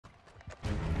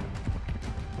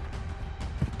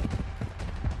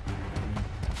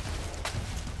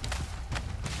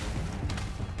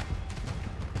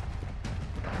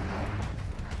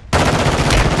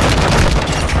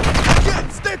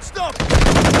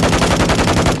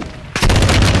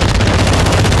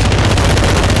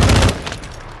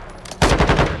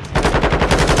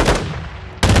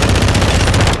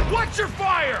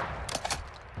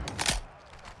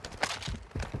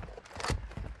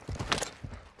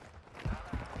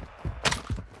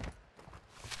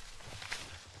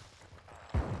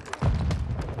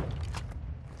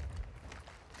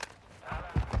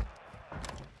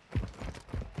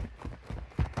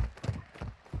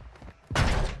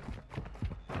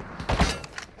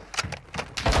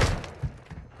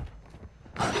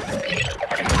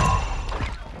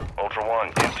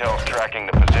intel's tracking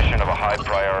the position of a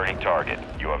high-priority target.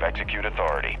 You have execute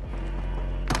authority.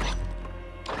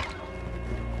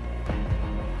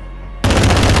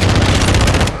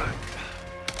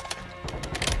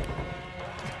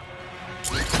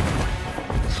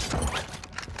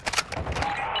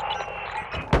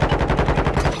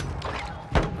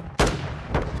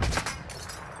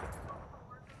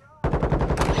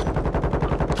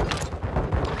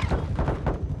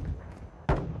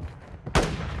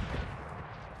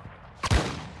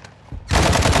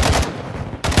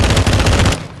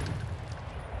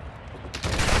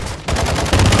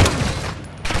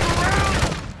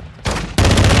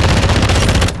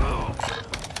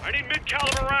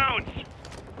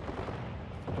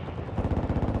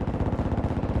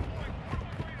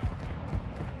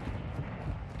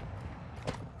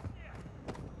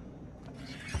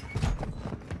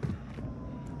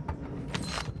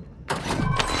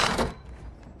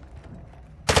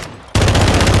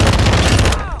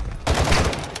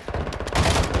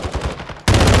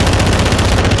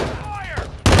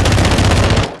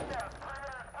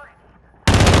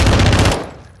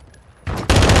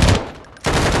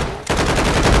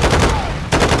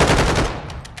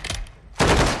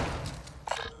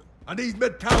 I need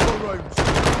mid-caliber rounds.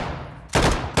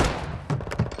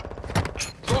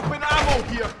 Dropping ammo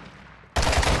here.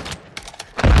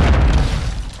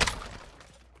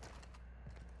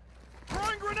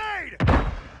 Throwing grenade!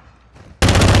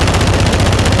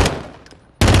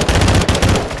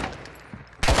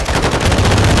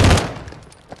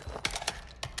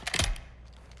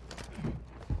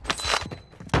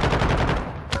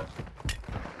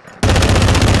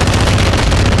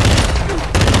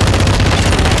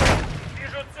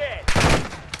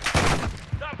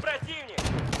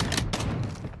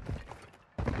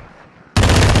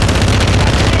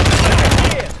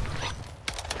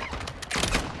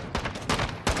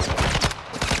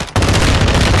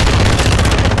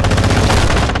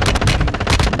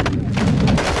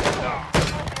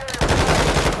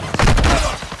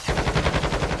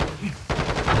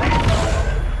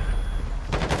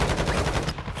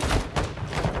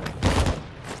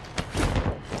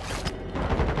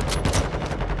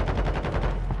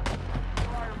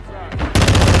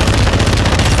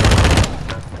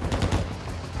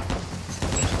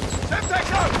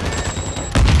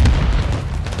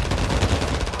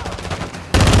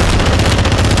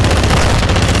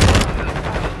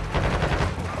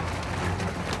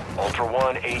 Ultra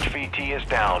One, HVT is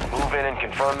down. Move in and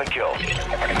confirm the kill.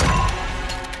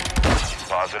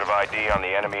 Positive ID on the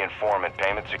enemy informant.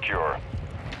 Payment secure.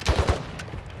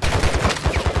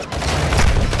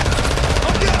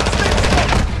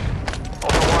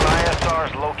 Ultra One, ISR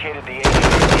has located the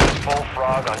HVT's full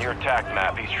frog on your TAC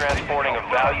map. He's transporting a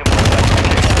valuable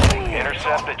weapon.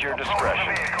 Intercept at your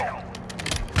discretion.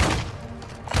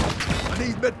 I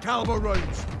need mid-caliber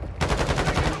rounds.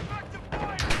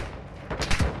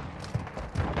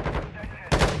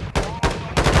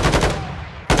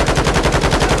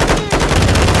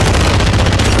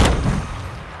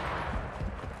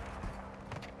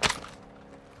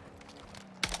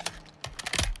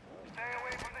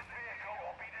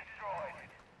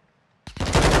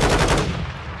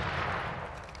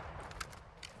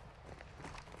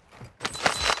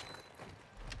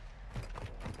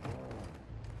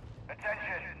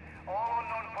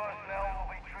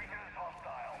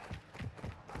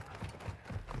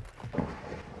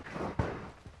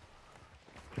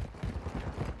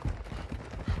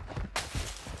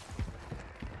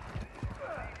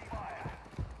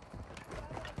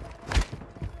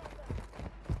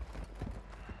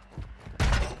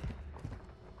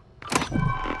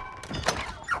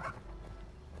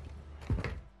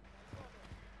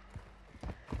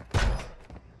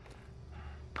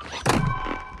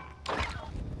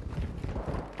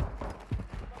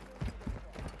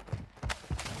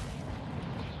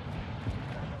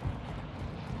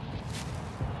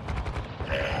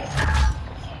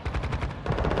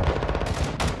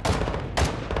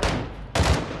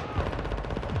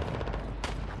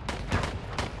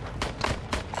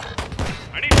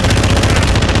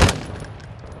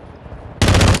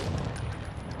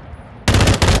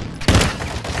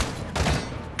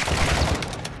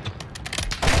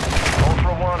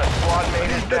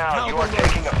 Down. You are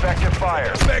taking effective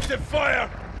fire. Effective fire!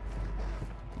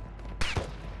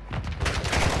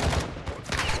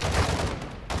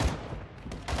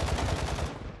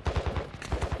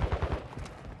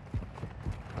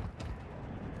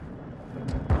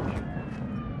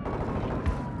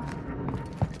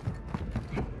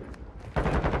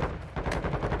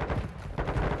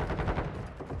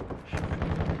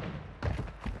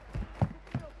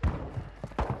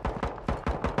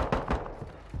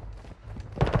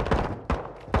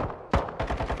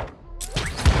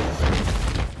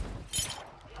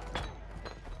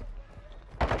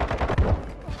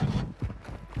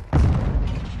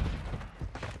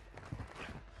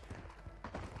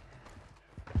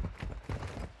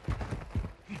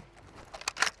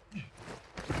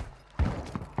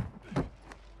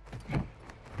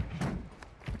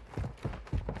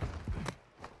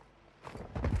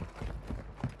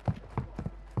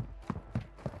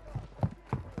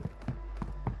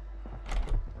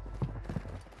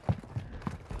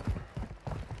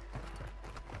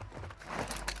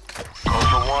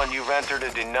 One, you've entered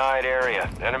a denied area.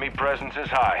 Enemy presence is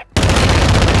high.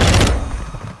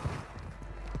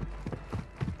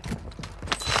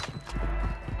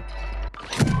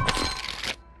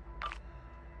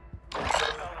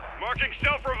 Marking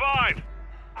self-revive!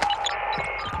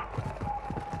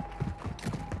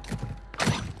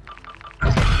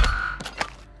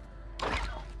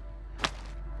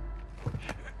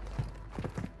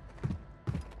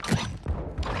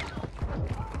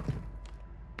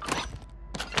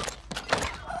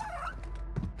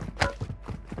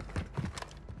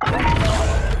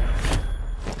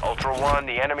 Ultra One,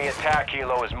 the enemy attack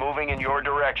helo is moving in your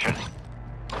direction.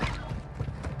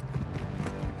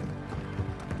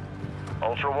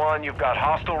 Ultra One, you've got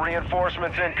hostile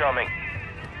reinforcements incoming.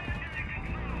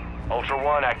 Ultra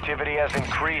One, activity has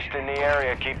increased in the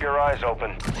area. Keep your eyes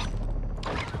open.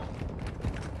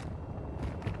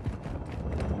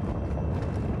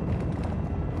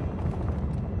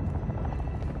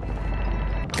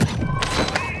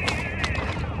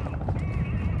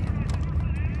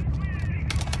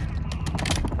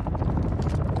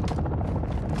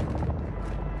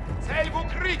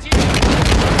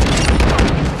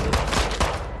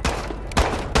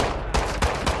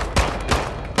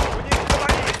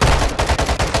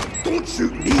 Don't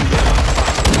shoot me!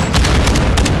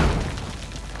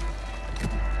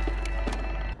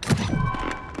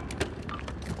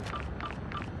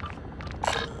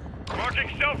 Marking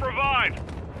self-revive!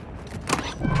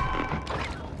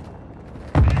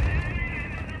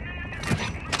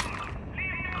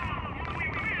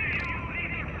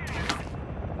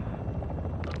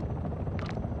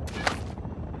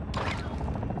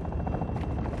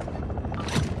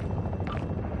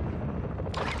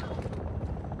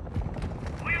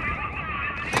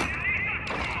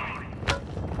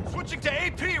 Switching to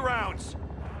AP rounds!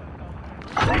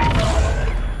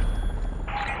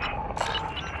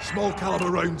 Small caliber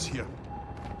rounds here.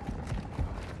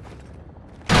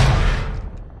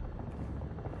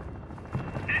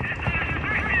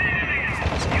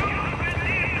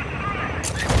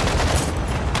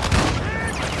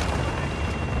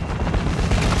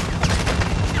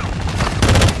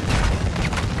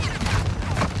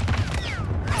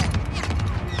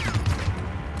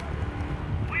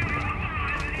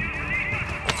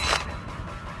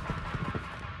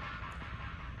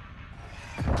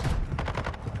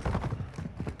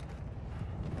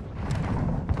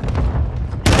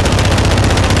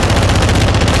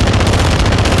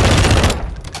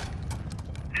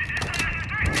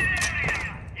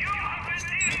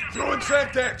 Throwing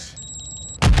Semtex!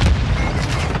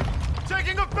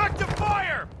 Taking effective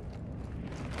fire!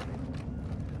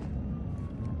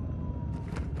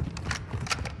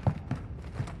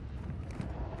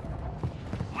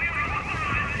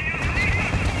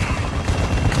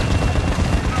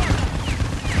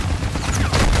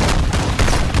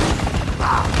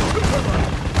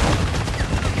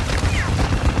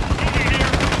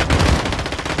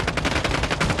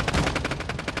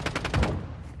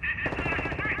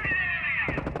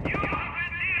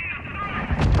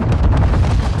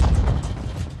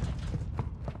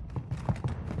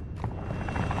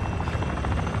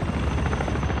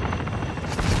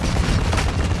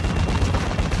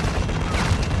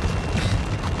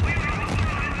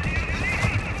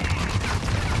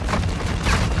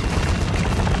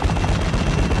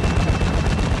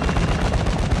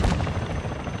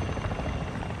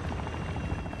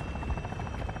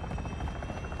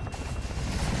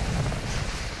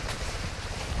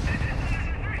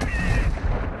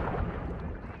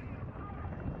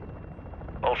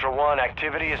 Ultra One,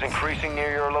 activity is increasing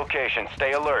near your location.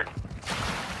 Stay alert.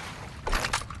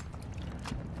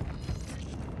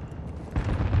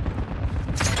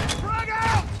 Frag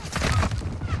out!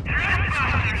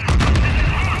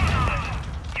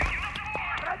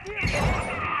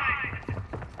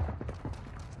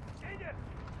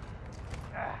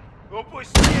 Oh boy,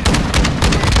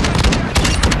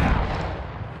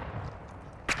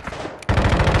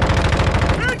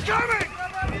 incoming!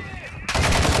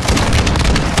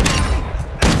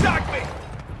 Attack me!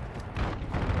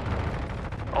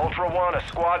 Ultra One, a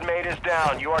squad mate is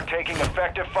down. You are taking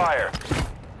effective fire.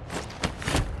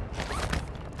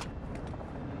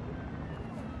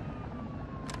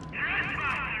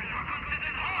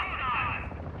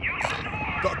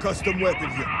 Got a custom weapon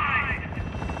here.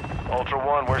 Ultra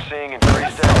One, we're seeing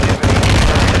increased activity.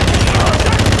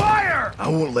 Fire! I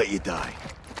won't let you die.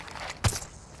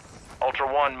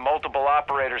 Ultra One, multiple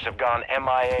operators have gone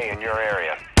MIA in your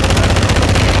area.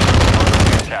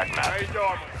 Attack map. How you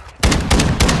doing?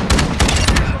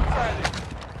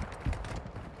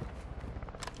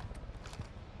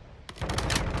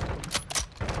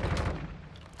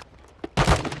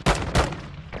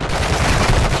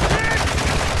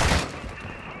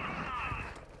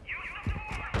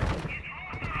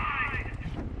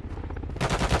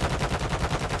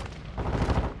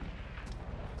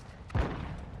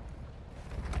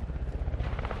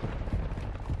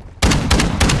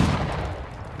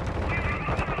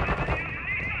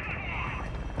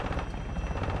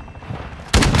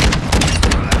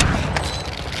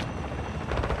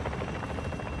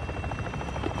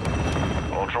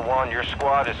 One, your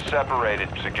squad is separated.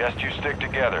 Suggest you stick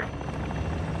together.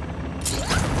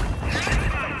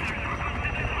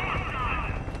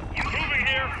 Moving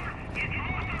here.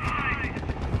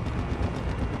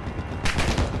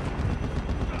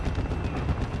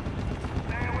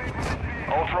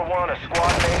 Ultra One, a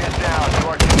squad mate is down. You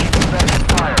are taking effective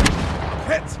fire.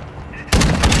 Hit!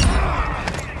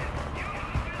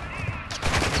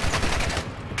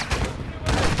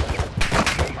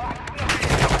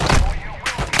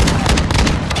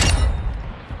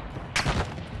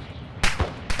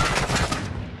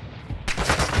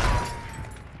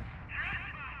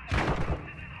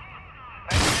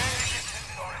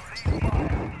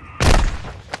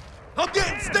 I'm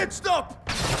getting stitched up!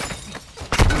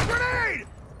 Grenade!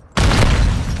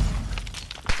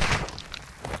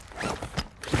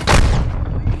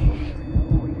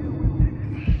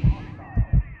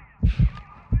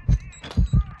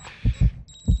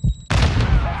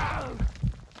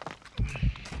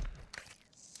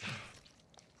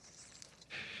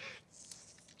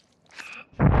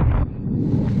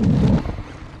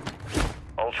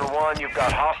 Ultra One, you've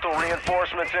got hostile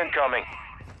reinforcements incoming.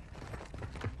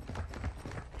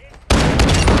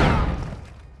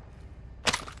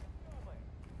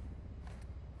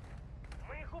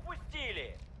 Мы их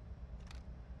упустили!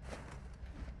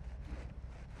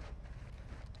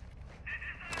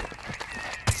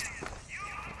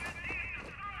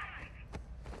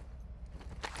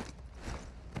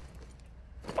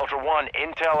 Ultra One,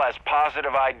 intel has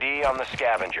positive ID on the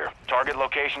scavenger. Target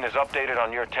location is updated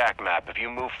on your attack map. If you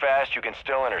move fast, you can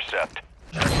still intercept.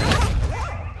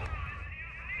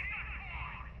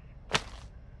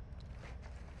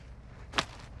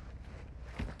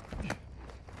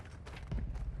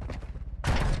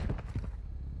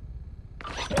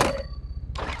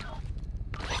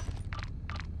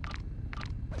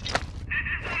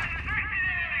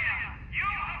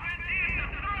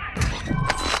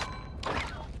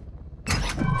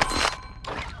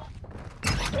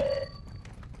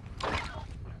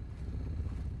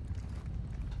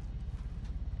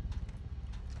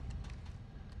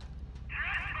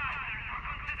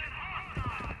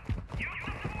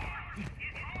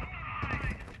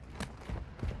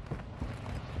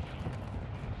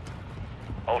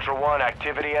 Ultra One,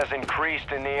 activity has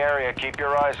increased in the area. Keep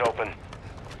your eyes open.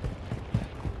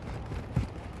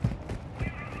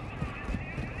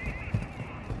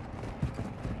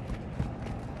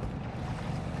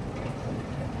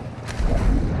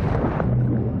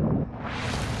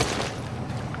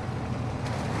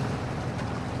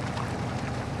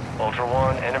 Ultra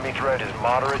One, enemy threat is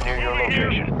moderate near your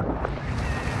location.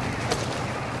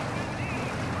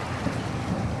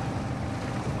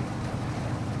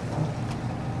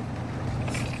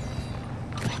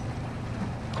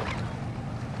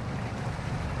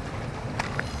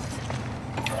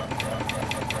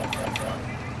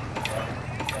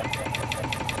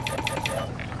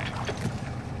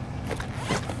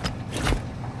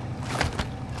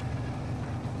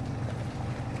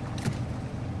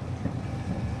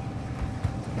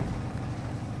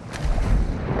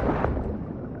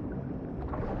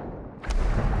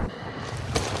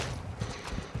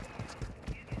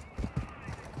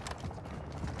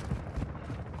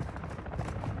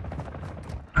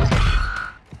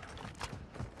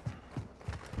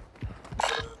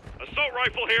 Assault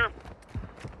rifle here.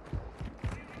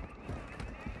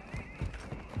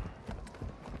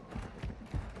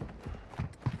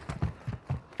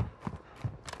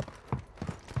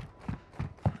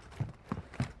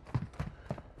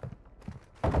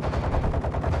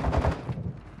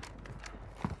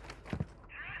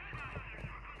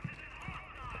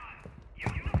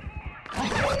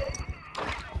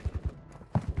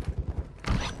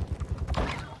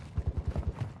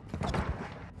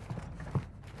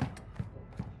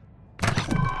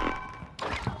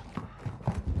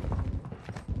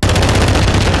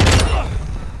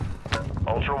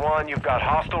 Ultra One, you've got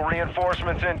hostile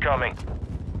reinforcements incoming.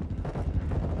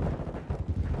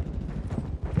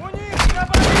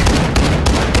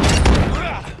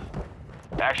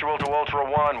 Actual to Ultra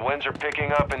One, winds are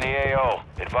picking up in the AO.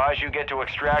 Advise you get to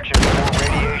extraction before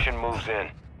radiation moves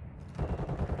in.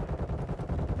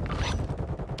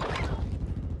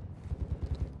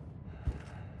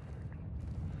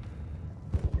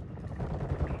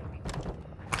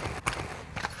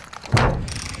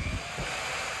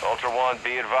 Ultra One,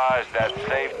 be advised that's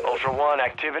safe. Ultra One,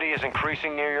 activity is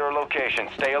increasing near your location.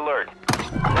 Stay alert.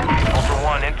 Ultra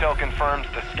One, intel confirms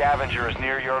the scavenger is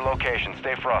near your location.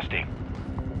 Stay frosty.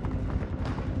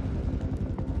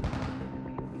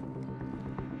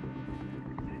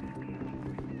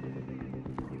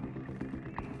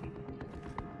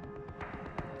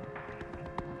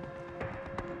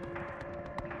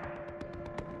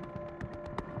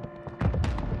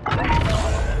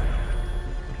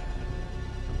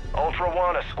 Ultra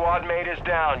One, a squad mate is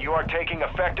down. You are taking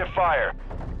effective fire.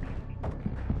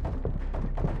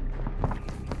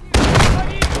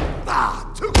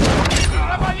 Ah, too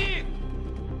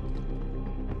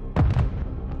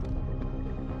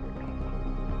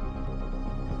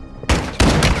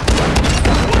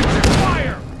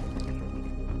fire!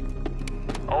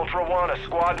 Ultra One, a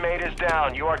squad mate is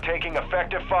down. You are taking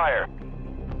effective fire.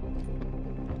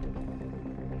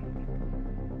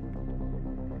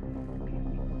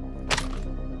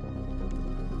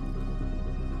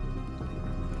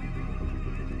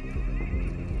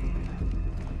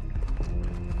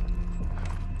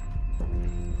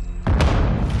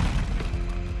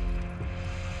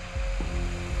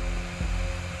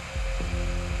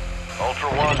 Ultra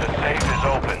One, the safe is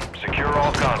open. Secure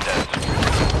all contents.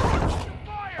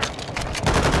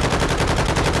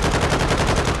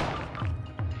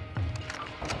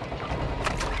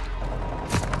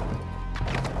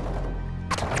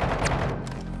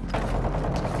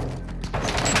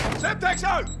 Semtex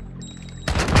out!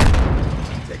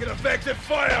 Taking effective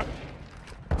fire!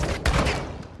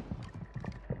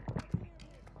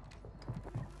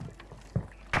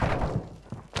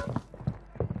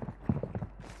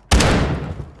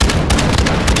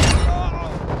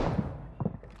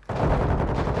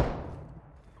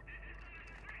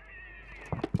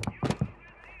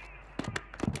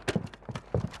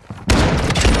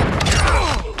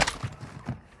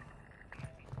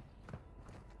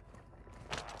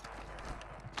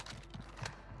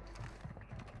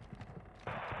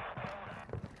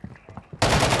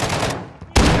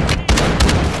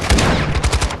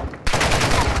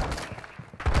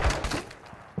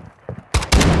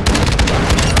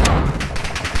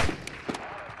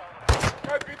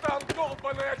 Капитан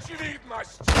долбаная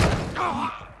очевидность!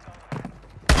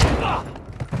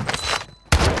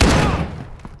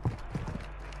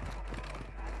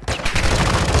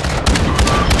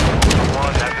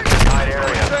 One, that's a denied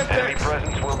area. Enemy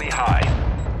presence will be high.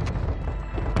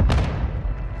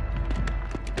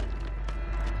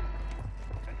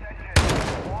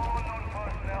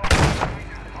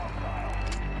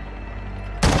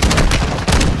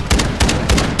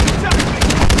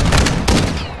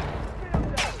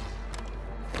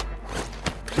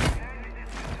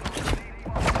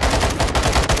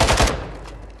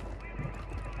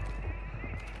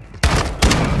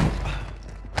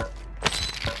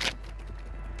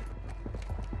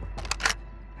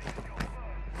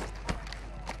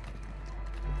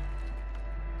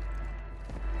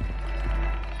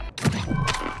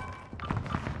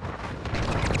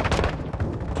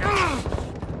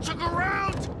 Look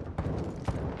around!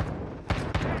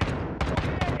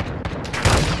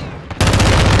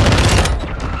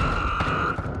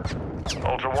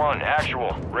 Ultra One,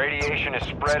 actual. Radiation is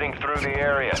spreading through the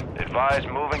area. Advise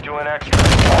moving to an extract.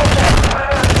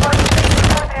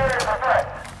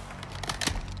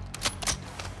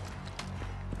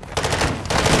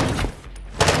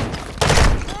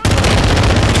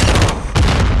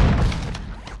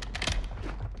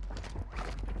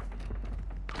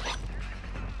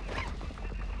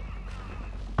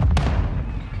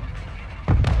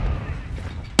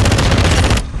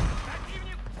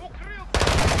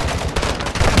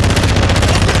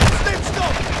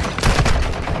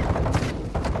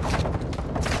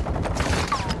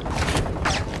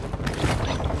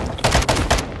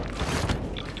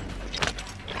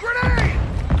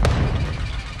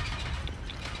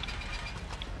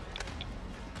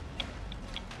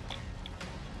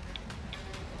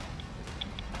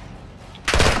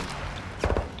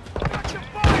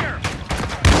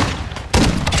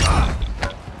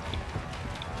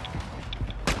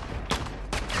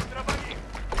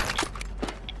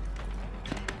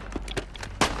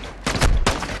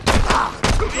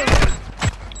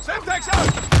 Semtex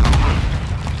out!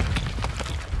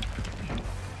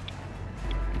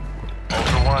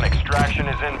 Ultra One, extraction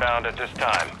is inbound at this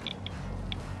time.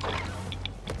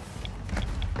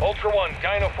 Ultra One,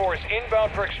 Dino 4 is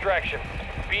inbound for extraction.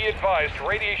 Be advised,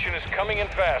 radiation is coming in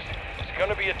fast. It's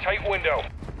gonna be a tight window.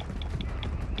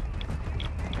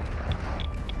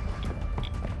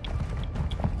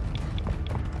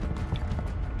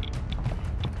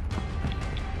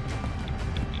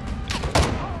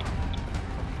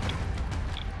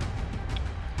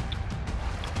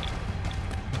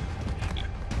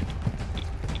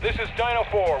 This is Dino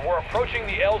 4. We're approaching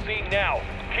the LZ now.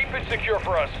 Keep it secure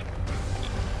for us.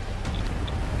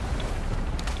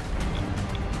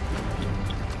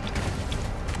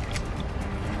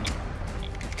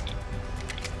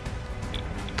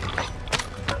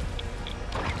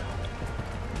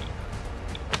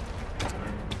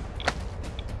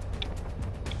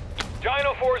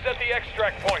 Dino 4 is at the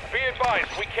extract point. Be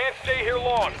advised, we can't stay here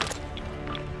long.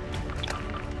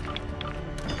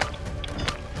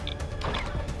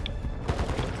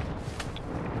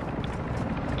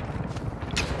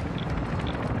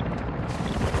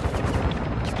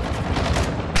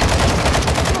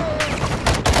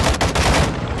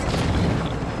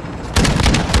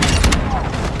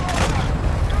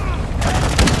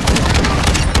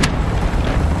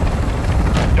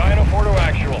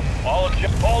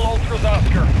 All Ultras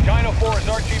Oscar. Dino 4 is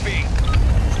RTB.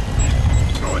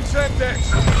 Going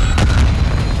Semtex.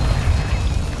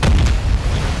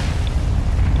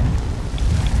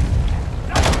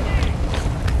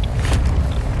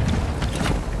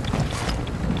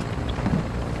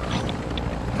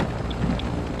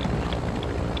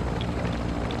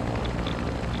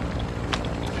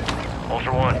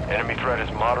 Ultra One, enemy threat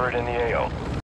is moderate in the AO.